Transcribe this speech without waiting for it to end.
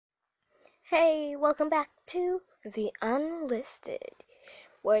Hey, welcome back to The Unlisted,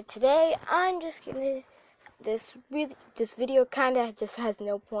 where today I'm just gonna, this video kinda just has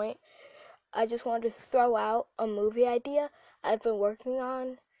no point. I just wanted to throw out a movie idea I've been working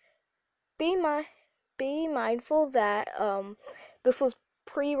on. Be mindful that this was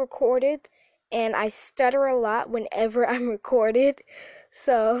pre-recorded and I stutter a lot whenever I'm recorded,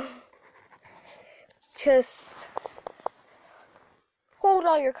 so just hold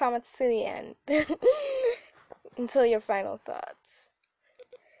all your comments to the end until your final thoughts.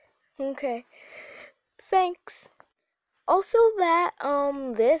 Okay, thanks. Also that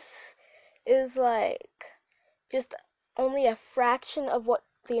this is like just only a fraction of what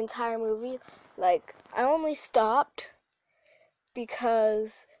the entire movie, like I only stopped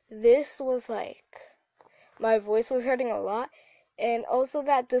because this was like my voice was hurting a lot, and also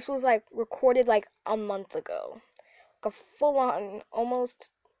that this was like recorded like a month ago, like a full on almost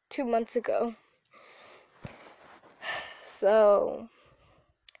 2 months ago. So,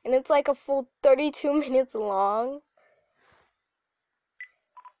 and it's like a full 32 minutes long.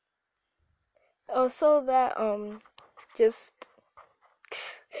 Also that just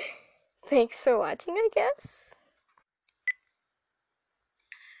thanks for watching, I guess.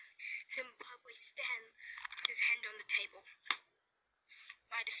 Zimbabwe Stan put his hand on the table.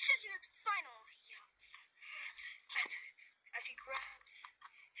 My decision is final, he yells. As he grabs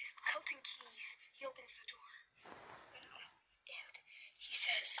his coat and keys, he opens the door. And he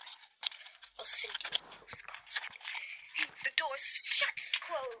says, I'll send you a postcard. The door shuts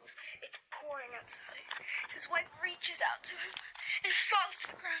closed. It's pouring outside. His wife reaches out to him and falls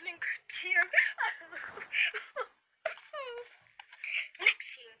to the ground in tears. Next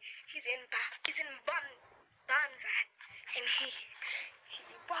scene, he's in Bansi, and he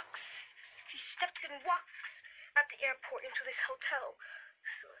steps and walks at the airport into this hotel,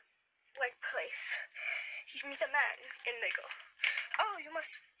 like place. He meets a man, and they go, "Oh, you must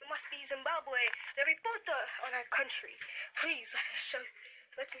be Zimbabwe, the reporter on our country. Please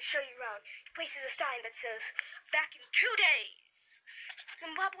let me show you around." He places a sign that says, "Back in 2 days."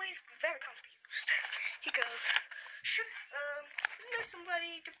 Zimbabwe is very confused. He goes, "Sure, isn't there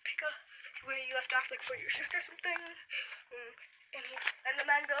somebody to pick up where you left off, like for your shift or something?" And the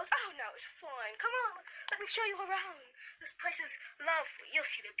man goes, "Oh no, it's fine. Come on, let me show you around. This place is lovely. You'll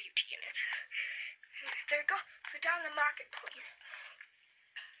see the beauty in it." So down the marketplace,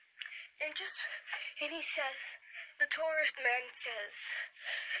 and he says, the tourist man says,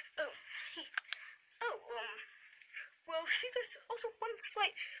 well, see, there's also one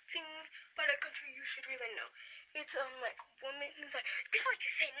slight thing about our country you should really know. It's, like, women, he's like, before you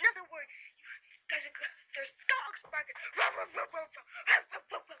can say another word, there's dogs barking,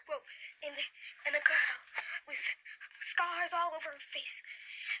 and a girl with scars all over her face,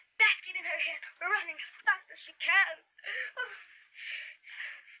 basket in her hand, running as fast as she can.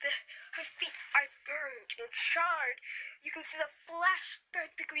 Her feet are burned and charred. You can see the flash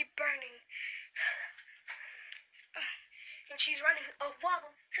third-degree burning. And she's running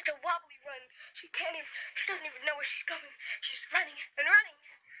such a wobbly run. She doesn't even know where she's going. She's running and running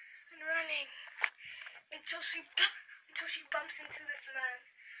and running until she bumps into this man,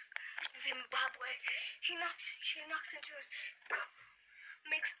 Zimbabwe. She knocks into us,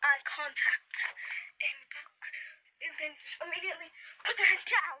 makes eye contact, and then immediately puts her head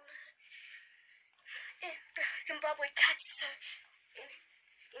down. And Zimbabwe catches her in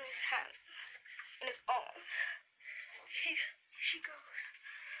his hands, in his arms. She goes.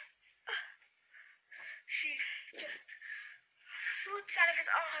 She just slips out of his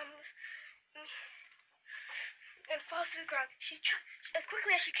arms and falls to the ground. As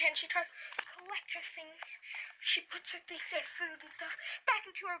quickly as she can, she tries to collect her things. She puts her things and food and stuff back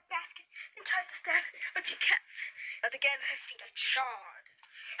into her basket and tries to stand, but she can't. But again, her feet are charred.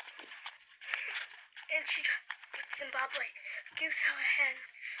 And Zimbabwe gives her a hand,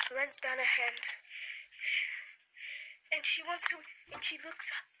 runs down her hand, and she looks up. And she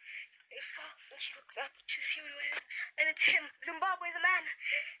looks up to see who it is, and it's him, Zimbabwe the man.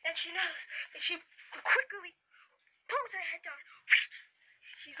 And she knows, and she quickly pulls her head down.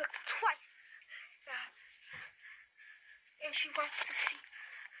 She looks twice, and she wants to see.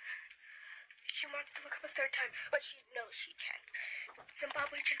 She wants to look up a third time, but she knows she can't.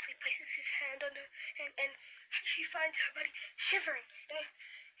 Zimbabwe gently places his hand on her, and she finds her body shivering,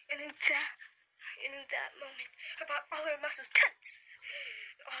 and in that moment, all her muscles tense,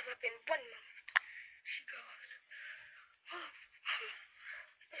 all up in one moment. She goes,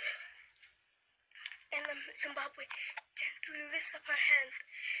 and Zimbabwe gently lifts up her hand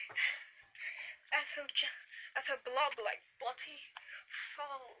as her blob-like body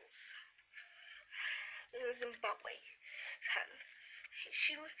falls in Zimbabwe.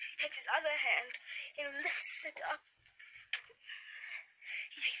 She takes his other hand and lifts it up.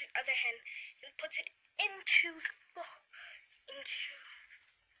 He takes his other hand and puts it into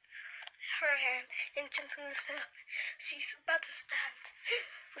her hand and gently lifts it up. She's about to stand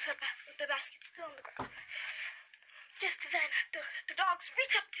with the basket still on the ground. Just then, the dogs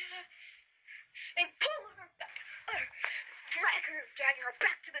reach up to her and pull her back, dragging her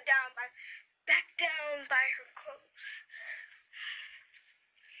back to the down by her clothes.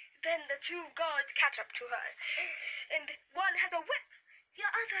 Then the two guards catch up to her, and one has a whip, the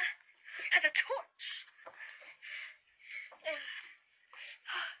other has a torch. And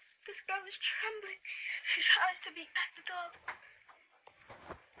this girl is trembling. She tries to beat back the dog,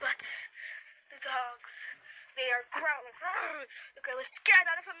 but the dogs, they are growling. The girl is scared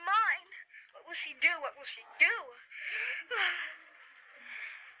out of her mind. What will she do? What will she do?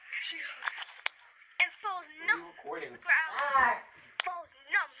 She goes and falls numb to the ground. Falls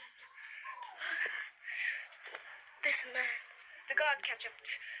numb. This man, the guard catch up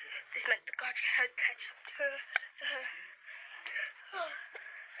to her.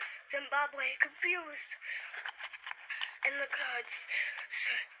 Zimbabwe, confused, and the guards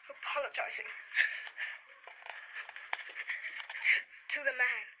apologizing to the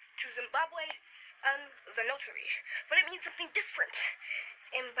man, to Zimbabwe and the notary, but it means something different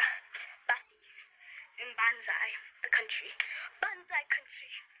in Bansi, in Bansi, the country, Bansi country.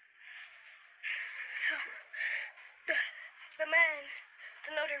 So the man,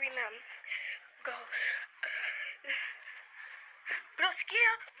 the notary man, goes,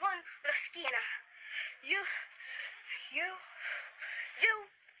 Broskia von Broskina, you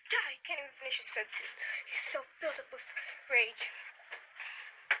die. Can't even finish his sentence. He's so filled up with rage.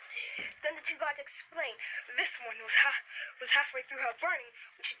 Then the two guards explain, this one was halfway through her burning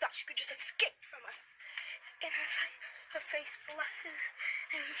when she thought she could just escape from us. And her face flushes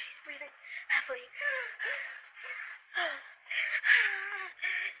and she's breathing heavily.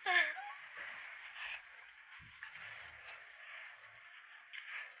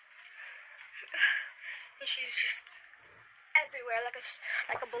 And she's just everywhere like a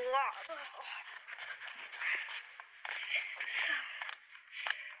blob. So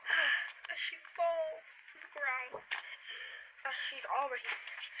as she falls to the ground, she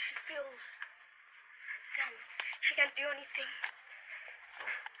feels done. She can't do anything.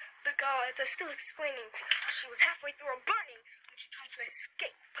 The guards are still explaining how she was halfway through a burning when she tried to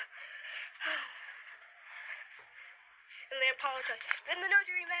escape. And they apologize. Then the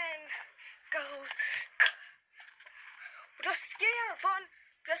notary man goes, Broskia von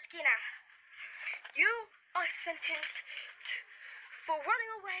Broskina, you are sentenced for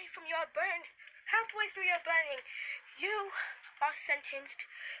running away from your burn. Halfway through your burning, you are sentenced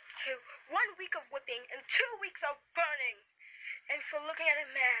to 1 week of whipping and 2 weeks of burning. And for looking at a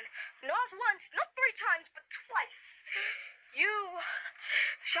man, not once, not 3 times, but twice, you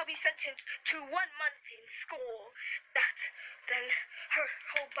shall be sentenced to 1 month in school. Then her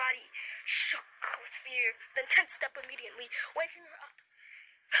whole body shook with fear, then tensed up immediately, waking her up,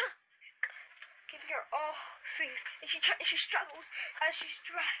 giving her all things, and she struggles as she's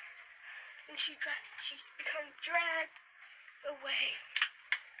dragged, and she's become dragged away.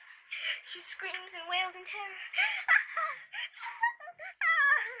 She screams and wails in terror.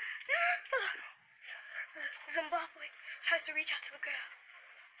 Zimbabwe tries to reach out to the girl,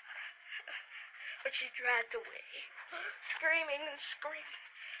 but she's dragged away, screaming and screaming.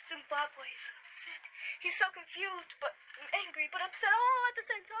 Zimbabwe's upset. He's so confused, but angry, but upset all at the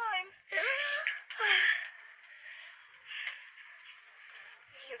same time.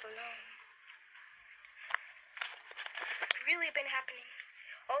 He is alone. It's really been happening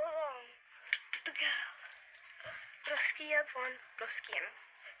all along. It's the girl, Broskia von Broskina,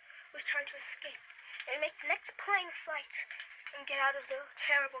 was trying to escape and make the next plane flight and get out of the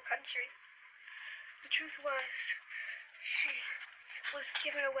terrible country. The truth was, she was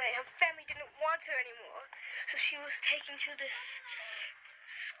given away. Her family didn't want her anymore, so she was taken to this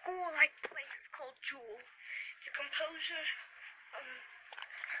school-like place called Jewel. It's a composure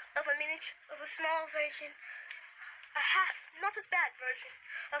of a small version, a half, not as bad version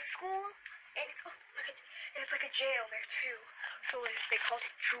of school, and it's like a jail there too. So they called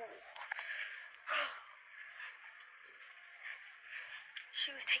it Jewel.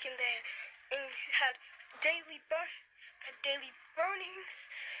 She was taken there and had daily burnings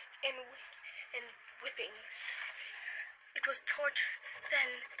and whippings. It was torture.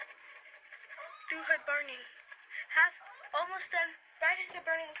 Then, through her burning, almost done, right as her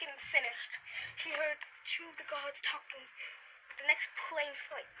burning was getting finished, she heard 2 of the guards talking. The next plane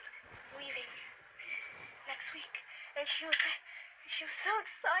flight leaving, next week. And she was so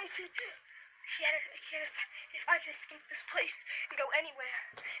excited. She had if I could escape this place and go anywhere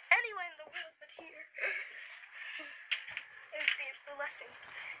in the world but here. And see, it's the lesson.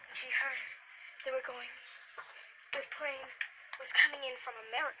 And she heard they were going. The plane was coming in from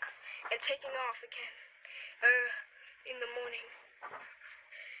America and taking off again in the morning.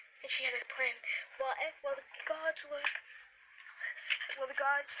 And she had a plan. While the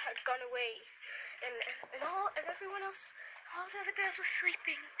guards had gone away, and everyone else, all the other girls were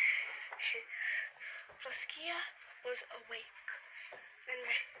sleeping. Saskia was awake, and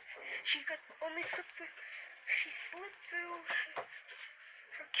she could only slip through. She slipped through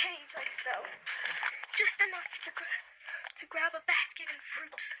her cage like so, just enough to grab a basket and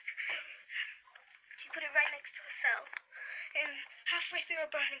fruits. She put it right next to her cell, and halfway through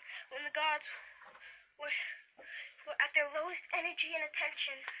her burning, when the guards were at their lowest energy and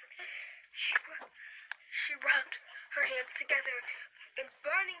attention, she rubbed her hands together and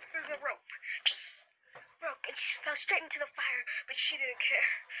burning through the rope broke, and she fell straight into the fire, but she didn't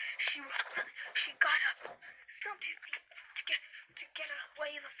care. She got up, thumped her feet to get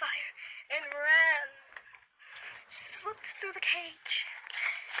away the fire, and ran. She slipped through the cage,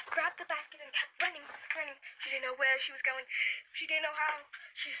 grabbed the basket, and kept running. She didn't know where she was going. She didn't know how.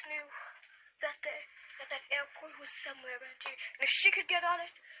 She just knew that that airport was somewhere around here, and if she could get on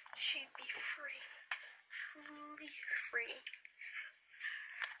it, she'd be free. Truly free.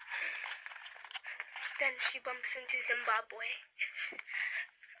 Then she bumps into Zimbabwe.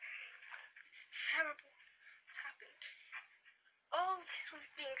 It's terrible. It's happened. All this was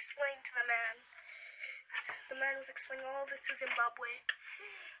being explained to the man. The man was explaining all this to Zimbabwe.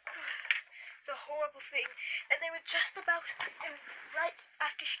 It's a horrible thing. And they were just about, and right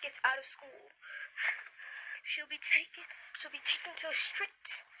after she gets out of school, she'll be taken to a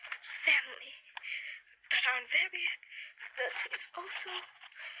strict family that is also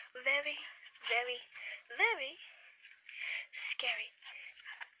very, very, very scary,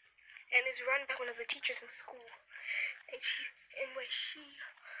 and is run by one of the teachers in school. And where she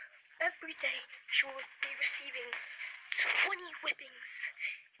every day she will be receiving 20 whippings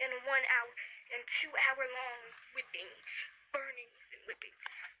in 1 hour, and 2-hour long whipping, burning and whipping,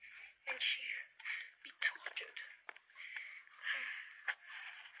 and she'll be tortured.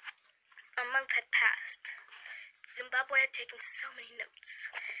 A month had passed. Zimbabwe had taken so many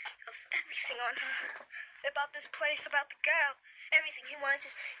notes of everything on her, about this place, about the girl, everything. He wanted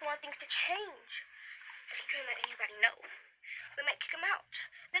things to change, but he couldn't let anybody know. They might kick him out.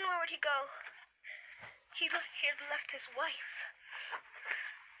 Then where would he go? He had left his wife.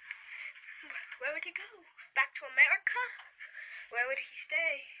 Where would he go? Back to America? Where would he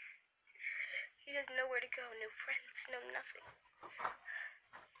stay? He doesn't know where to go. No friends, no nothing.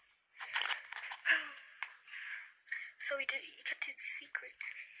 So he kept his secret,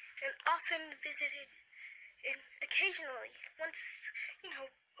 and often visited, and occasionally, once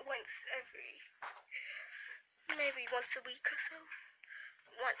every, maybe once a week or so,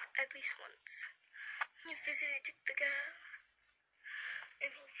 at least once, he visited the girl,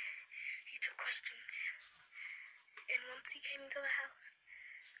 and he took questions, and once he came into the house,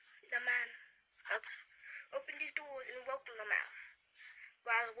 the man opened his doors and welcomed them out,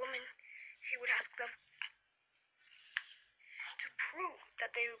 while the woman, he would ask them to prove that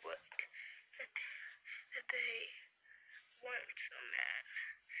they weren't a man,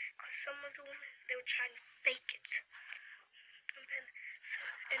 because some of the women, they would try and fake it,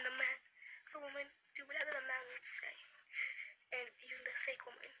 and the woman do whatever the man would say, and even the fake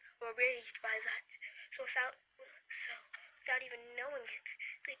woman were raised by that, so without even knowing it,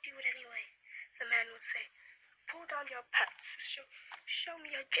 they do it anyway. The man would say, "Pull down your pants, show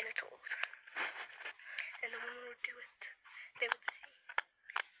me your genitals," and the woman would do it. They would see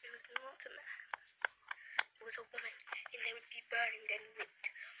it was not a man, it was a woman, and they would be burned and whipped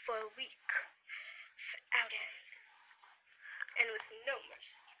for a week without end, and with no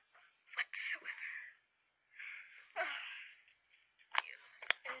mercy whatsoever. Oh, yes.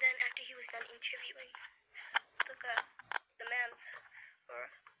 And then after he was done interviewing the girl, the man,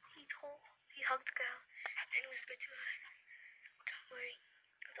 he hugged the girl and whispered to her, "Don't worry,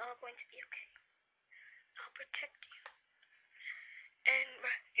 it's all going to be okay. I'll protect you." And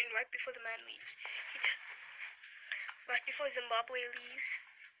right before the man leaves, right before Zimbabwe leaves,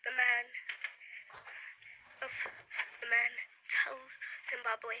 the man tells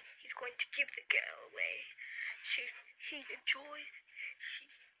Zimbabwe he's going to give the girl away. She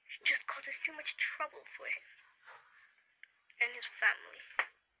just causes too much trouble for him and his family.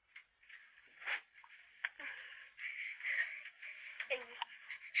 And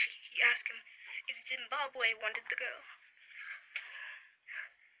he asked him if Zimbabwe wanted the girl.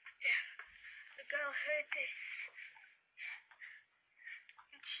 Yeah. The girl heard this,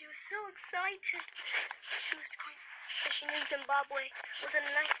 and she was so excited. She knew Zimbabwe was a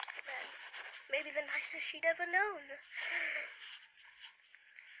nice man, maybe the nicest she'd ever known.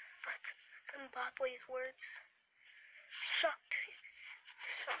 But Zimbabwe's words shocked her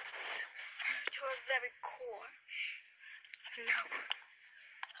to her very core. No,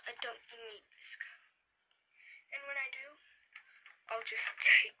 I don't need this girl. And when I do, I'll just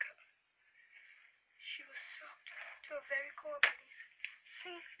take her. She was shocked to her very core by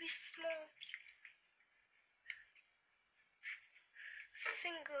these small,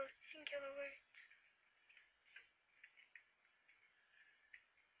 singular words.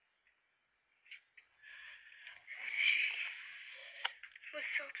 She was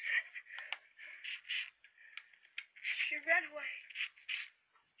so upset. She ran away.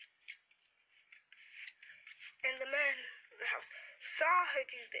 And the man in the house saw her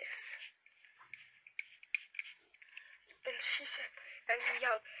do this. And she said, and he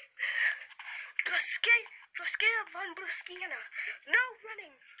yelled, Bruschetta von Bruschina, no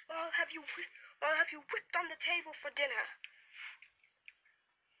running, or I'll have you whipped on the table for dinner.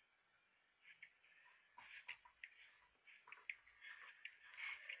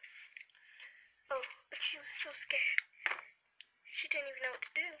 Oh, but she was so scared. She didn't even know what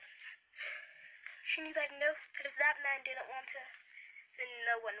to do. She knew that if that man didn't want her, then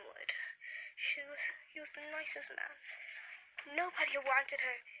no one would. He was the nicest man. Nobody wanted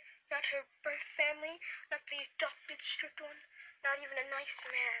her. Not her birth family, not the adopted strict one, not even a nice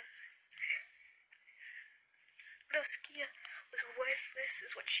man. Roskia was worthless,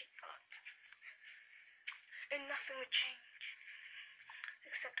 is what she thought. And nothing would change.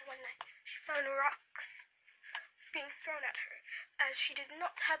 Except one night, she found rocks being thrown at her, as she did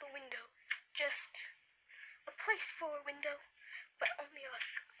not have a window, just a place for a window, but only a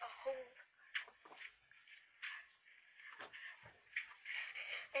hole.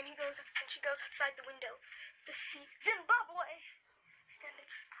 And she goes outside the window to see Zimbabwe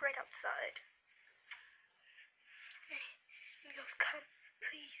standing right outside. And he goes, come,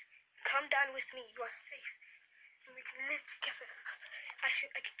 please, come down with me, you are safe, and we can live together. I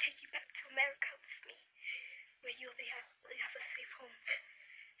can take you back to America with me, where you'll have a safe home.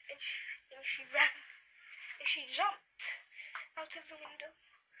 And she ran, and she jumped out of the window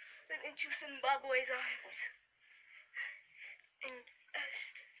and into Zimbabwe's arms.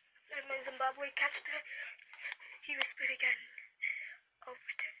 And when Zimbabwe catched her, he whispered again, I will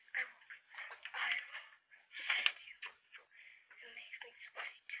protect you and make things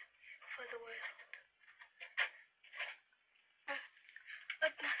right for the world.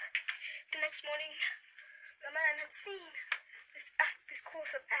 But the next morning, the man had seen this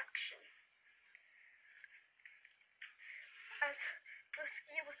course of action. As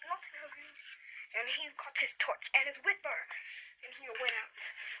Roskia was not in her room, and he got his torch and his whipper, and he went out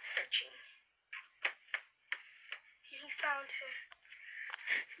searching. And he found her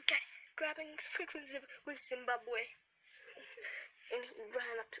grabbing fragments with Zimbabwe, and he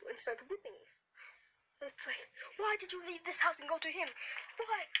ran up to her and started whipping. It's like, why did you leave this house and go to him?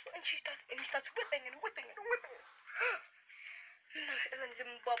 Why? And he starts whipping and whipping and whipping. And then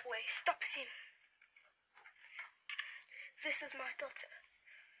Zimbabwe stops him. This is my daughter.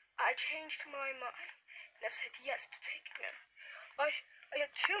 I changed my mind and have said yes to taking her. I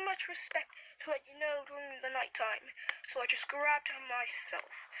had too much respect to let you know during the night time, so I just grabbed her myself.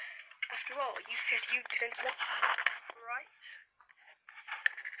 After all, you said you didn't want her, right?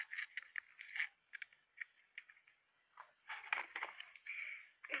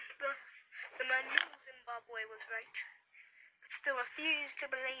 The man knew Zimbabwe was right, but still refused to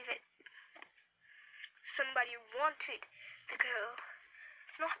believe it. Somebody wanted the girl,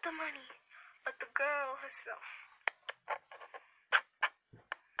 not the money, but the girl herself.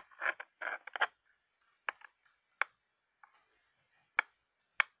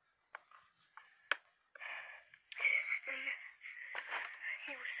 And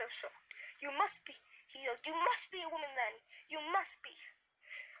he was so shocked. You must be, he yelled, you must be a woman then. You must be.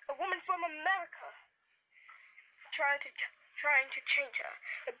 A woman from America. Trying to change her.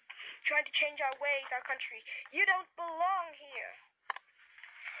 Trying to change our ways, our country. You don't belong here.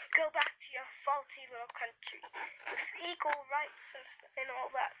 Go back to your faulty little country with equal rights and all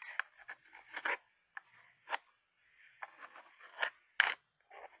that.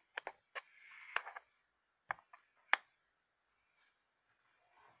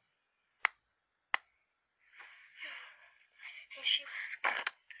 And she was scared.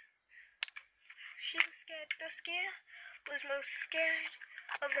 She was scared. Roskia was most scared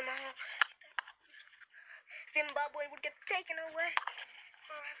of them all. Zimbabwe would get taken away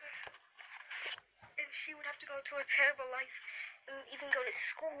forever. And she would have to go to a terrible life and even go to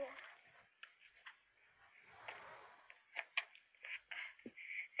school.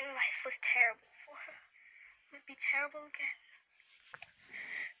 And life was terrible for her. It would be terrible again.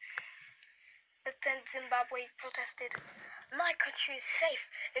 But then Zimbabwe protested, "My country is safe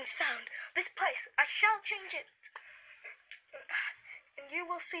and sound. This place, I shall change it. And you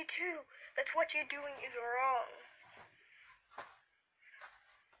will see too that what you're doing is wrong."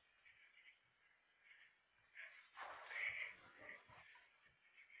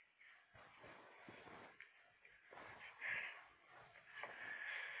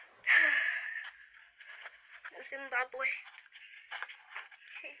 Zimbabwe.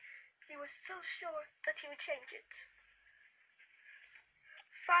 He was so sure that he would change it.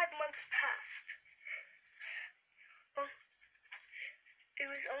 5 months passed. It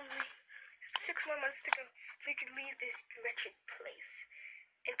was only 6 more months to go so he could leave this wretched place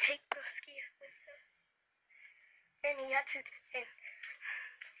and take Boskia with him. And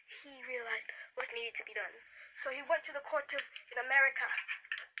he realized what needed to be done. So he went to the court in America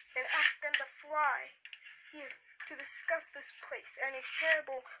and asked them to fly here to discuss this place and its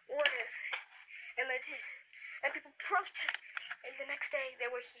terrible orders. And they did. And people protested. And the next day they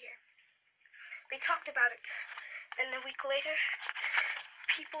were here. They talked about it. And a week later,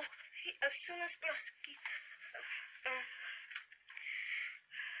 as soon as Broski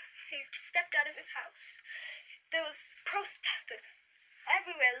he stepped out of his house, there was protesters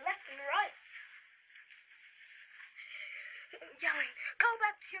everywhere, left and right, yelling, "Go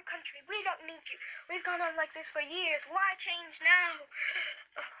back to your country. We don't need you. We've gone on like this for years. Why change now?"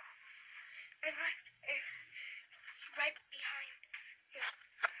 And right behind him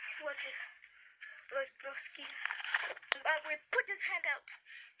was Broski. Zimbabwe put his hand out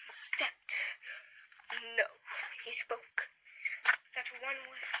and stepped. "No," he spoke. That one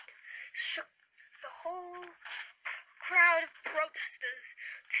word shook the whole crowd of protesters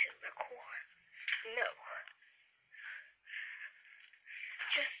to the core. No.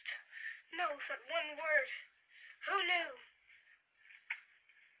 Just no, that one word. Who knew?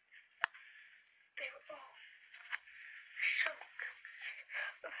 They were all shook.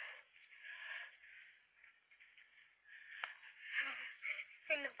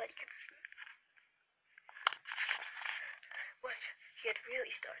 And nobody could see what he had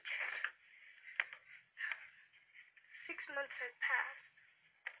really started. 6 months had passed.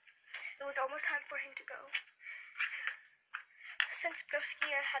 It was almost time for him to go. Since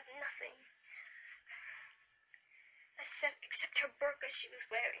Broskia had nothing except her burqa she was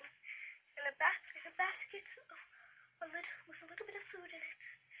wearing, and a basket with a little bit of food in it.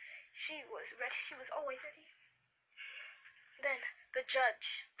 She was ready. She was always ready. Then the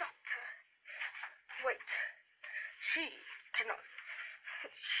judge stopped her. "Wait. She cannot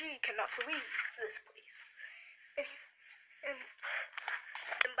leave this place." And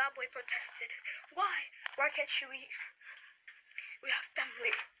Zimbabwe protested. Why can't she leave? "We have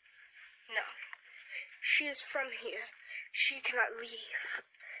family." "No. She is from here. She cannot leave.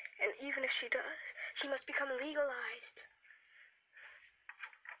 And even if she does, she must become legalized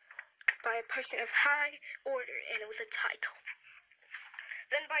by a person of high order and with a title.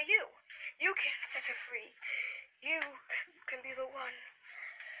 Then by you. You can set her free. You can be the one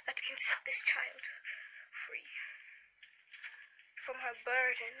that can set this child free from her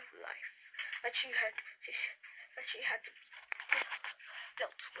burden of life that she had to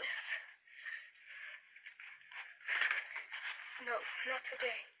dealt with. No, not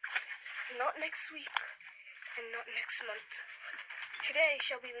today. Not next week. And not next month. Today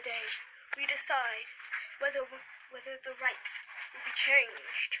shall be the day we decide whether the rights will be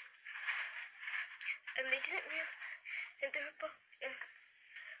changed." And they didn't realize, and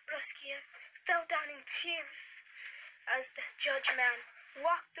Broskia fell down in tears as the judge man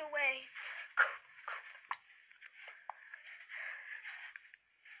walked away.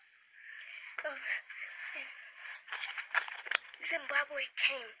 Zimbabwe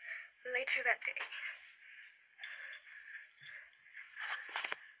came later that day.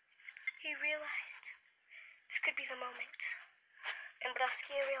 He realized this could be the moment. And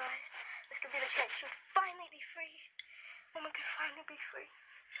Broskia realized this could be the chance she would finally be free. Woman could finally be free.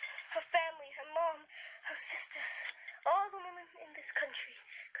 Her family, her mom, her sisters, all the women in this country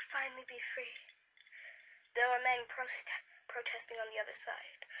could finally be free. There were men protesting on the other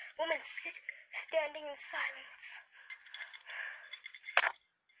side. Women standing in silence.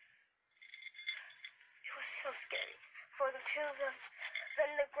 It was so scary for the two of them.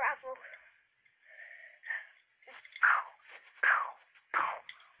 Then the gravel.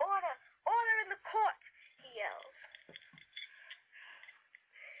 "Order! Order in the court!" he yelled.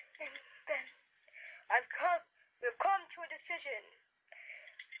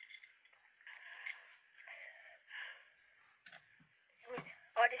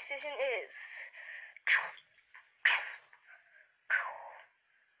 decision is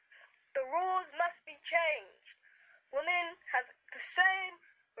the rules must be changed. Women have the same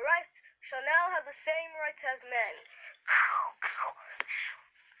rights, shall now have the same rights as men.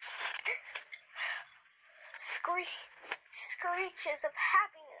 Screeches of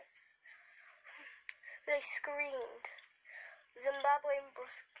happiness. They screamed. Zimbabwe and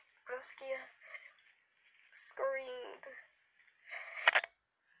Bruskia screamed.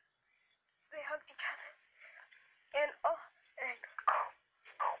 They hugged each other. And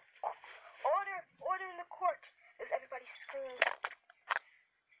order in the court as everybody screamed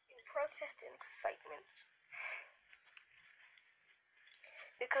in protest and excitement.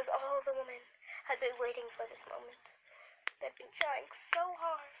 Because all the women had been waiting for this moment. They'd been trying so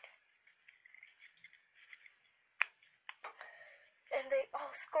hard. And they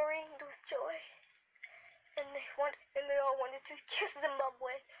all screamed with joy. And they all wanted to kiss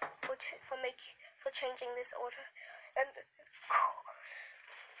Zimbabwe for changing this order. And the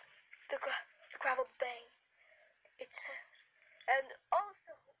gravel bang. And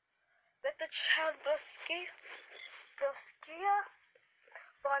also that the child Bruskia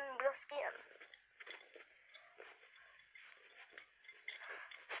von Bruskien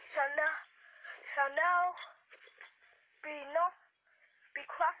shall now be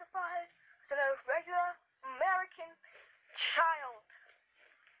classified as a regular American child,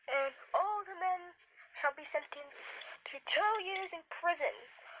 and all the men shall be sentenced to 2 years in prison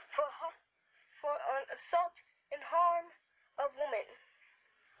for an assault and harm of women.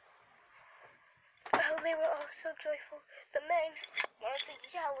 Oh, they were all so joyful. The men wanted to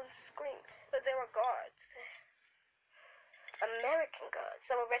yell and scream, but there were guards there. American guards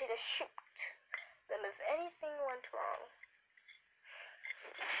that were ready to shoot them if anything went wrong.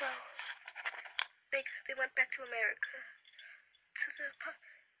 So they went back to America, to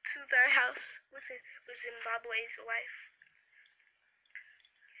their house with Zimbabwe's wife.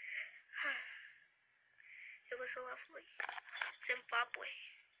 It was lovely. Zimbabwe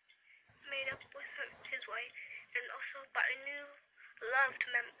made up with his wife and also bought a new loved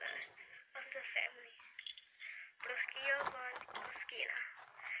member of the family, Bruskia von Bruskina.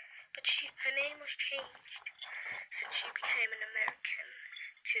 But her name was changed since she became an American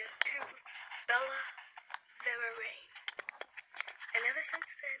to Bella Vera Rain. And ever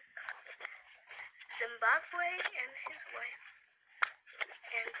since then, Zimbabwe and his wife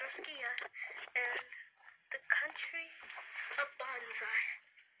and Bruskia and the country of Bansi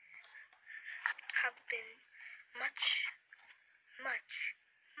have been much, much,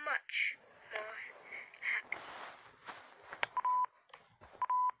 much more happy.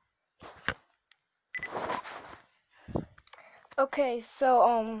 Okay,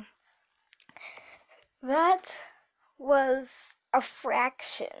 so that was a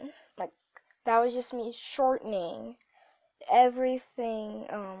fraction. Like, that was just me shortening everything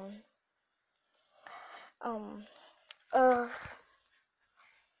of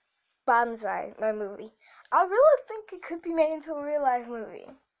Bansi, my movie. I really think it could be made into a real life movie.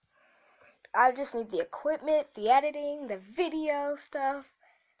 I just need the equipment, the editing, the video stuff,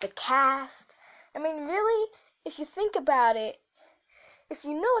 the cast. I mean, really, if you think about it, if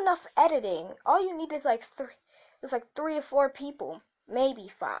you know enough editing, all you need is like 3 to 4 people, maybe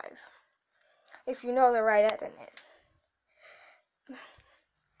 5, if you know the right editing.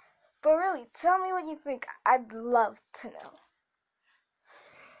 But really, tell me what you think. I'd love to know.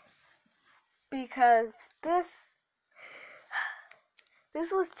 Because this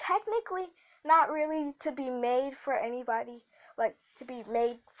was technically not really to be made for anybody, like to be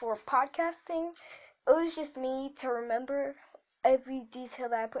made for podcasting. It was just me to remember every detail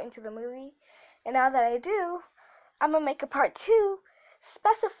that I put into the movie. And now that I do, I'm going to make a part 2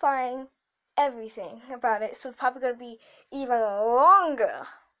 specifying everything about it. So it's probably going to be even longer.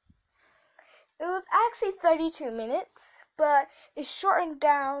 It was actually 32 minutes, but it's shortened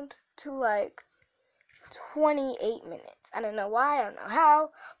down to like 28 minutes. I don't know why, I don't know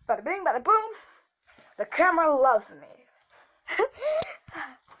how. Bada bing, bada boom. The camera loves me.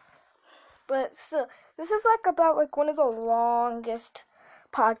 But still, this is about one of the longest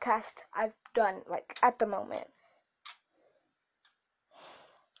podcasts I've done, at the moment.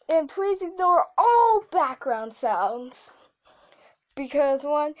 And please ignore all background sounds. Because,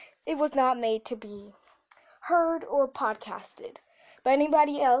 one, it was not made to be heard or podcasted by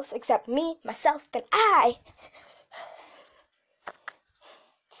anybody else except me, myself, and I.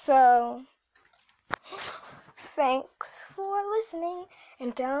 So, thanks for listening,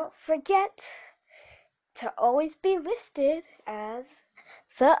 and don't forget to always be listed as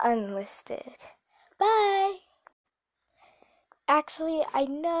the unlisted. Bye! Actually, I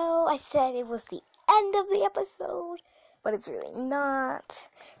know I said it was the end of the episode, but it's really not,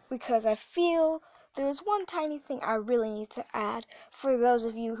 because I feel there's one tiny thing I really need to add for those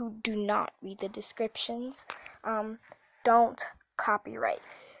of you who do not read the descriptions. Don't copyright,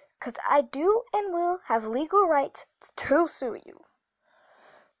 because I do and will have legal rights to sue you.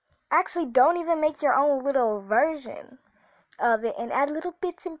 Actually, don't even make your own little version of it and add little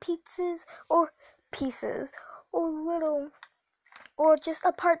bits and pieces or or just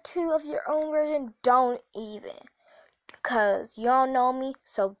a part 2 of your own version. Don't even, because y'all know me,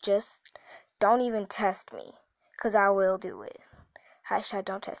 so just don't even test me, because I will do it. Hashtag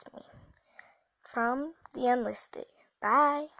don't test me. From the Unlisted. Bye.